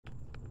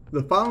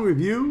The following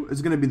review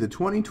is going to be the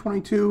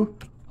 2022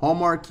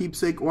 Hallmark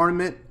Keepsake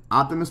Ornament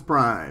Optimus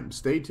Prime.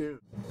 Stay tuned.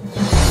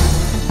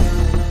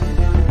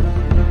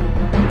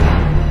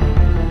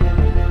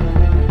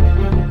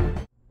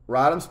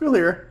 Rodimusbill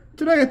here.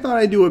 Today I thought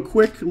I'd do a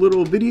quick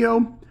little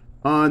video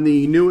on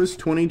the newest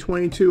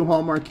 2022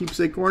 Hallmark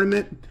Keepsake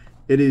Ornament.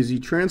 It is the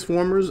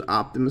Transformers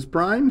Optimus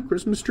Prime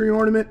Christmas Tree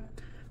Ornament.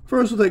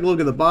 First, we'll take a look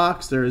at the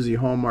box. There is the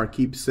Hallmark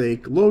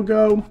Keepsake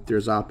logo.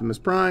 There's Optimus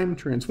Prime,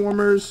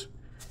 Transformers,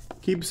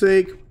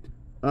 Keepsake.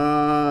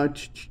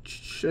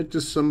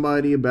 Just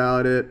somebody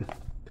about it.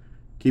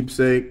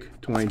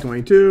 Keepsake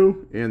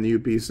 2022 and the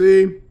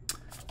UPC.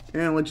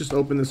 And let's just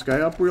open this guy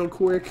up real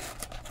quick.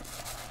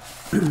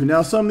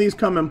 Now, some of these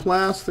come in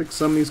plastic,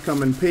 some of these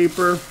come in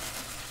paper,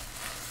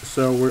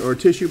 or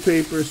tissue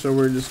paper. So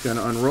we're just going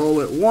to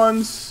unroll it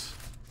once,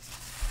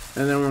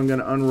 and then we're going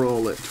to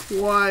unroll it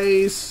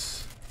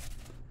twice.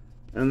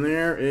 And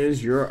there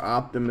is your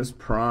Optimus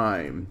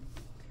Prime.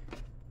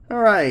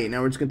 Alright,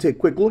 now we're just going to take a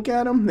quick look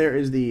at him. There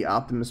is the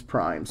Optimus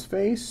Prime's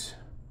face.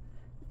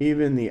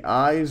 Even the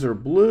eyes are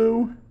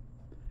blue.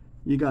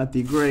 You got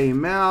the gray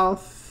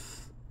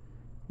mouth.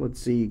 Let's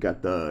see, you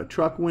got the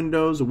truck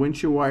windows, the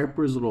windshield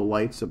wipers, little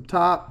lights up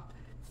top.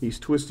 He's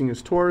twisting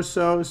his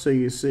torso, so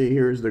you see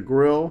here's the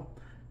grill.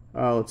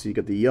 Let's see, you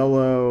got the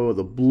yellow,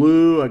 the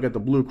blue. I got the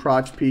blue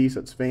crotch piece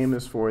that's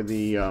famous for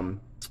the,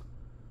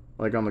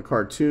 like on the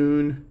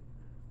cartoon.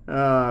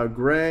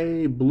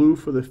 Gray, blue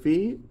for the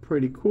feet,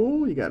 pretty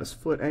cool. You got his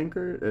foot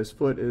anchored, his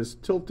foot is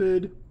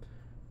tilted.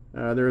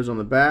 There is on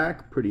the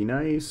back, pretty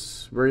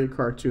nice, very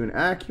cartoon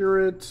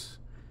accurate.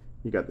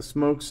 You got the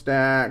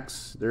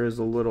smokestacks. There is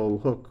a little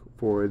hook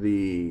for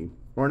the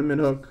ornament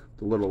hook,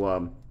 the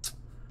little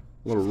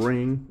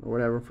ring or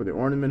whatever for the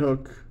ornament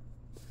hook.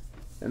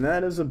 And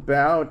that is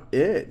about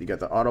it. You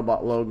got the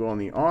Autobot logo on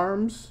the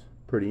arms,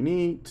 pretty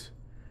neat.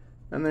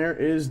 And there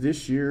is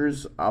this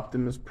year's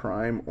Optimus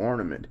Prime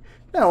ornament.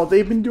 Now, what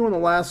they've been doing the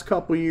last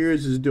couple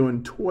years is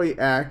doing toy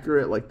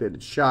accurate, like they did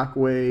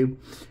Shockwave.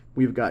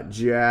 We've got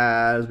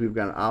Jazz, we've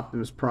got an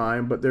Optimus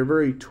Prime, but they're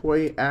very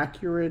toy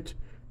accurate.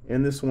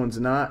 And this one's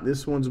not.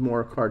 This one's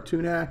more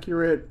cartoon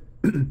accurate.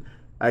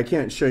 I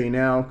can't show you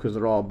now because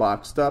they're all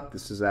boxed up.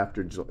 This is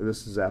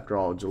after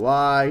all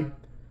July.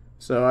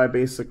 So I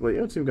basically,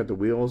 let's see, we've got the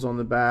wheels on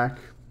the back,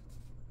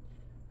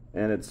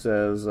 and it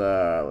says,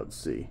 let's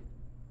see,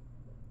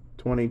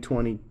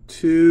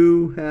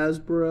 2022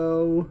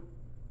 Hasbro,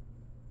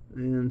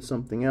 and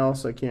something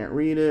else. I can't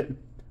read it,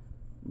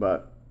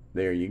 but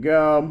there you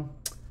go.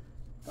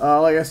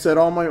 Like I said,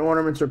 all my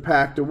ornaments are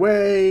packed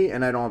away,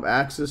 and I don't have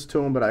access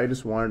to them, but I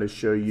just wanted to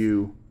show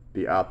you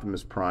the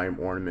Optimus Prime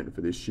ornament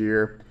for this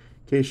year,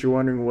 in case you're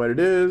wondering what it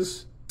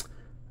is.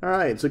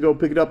 Alright, so go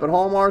pick it up at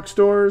Hallmark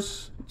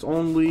stores. It's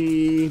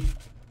only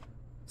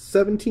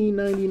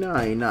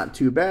 $17.99, not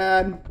too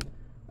bad.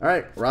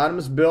 Alright,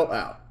 Rodimusbill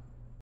out.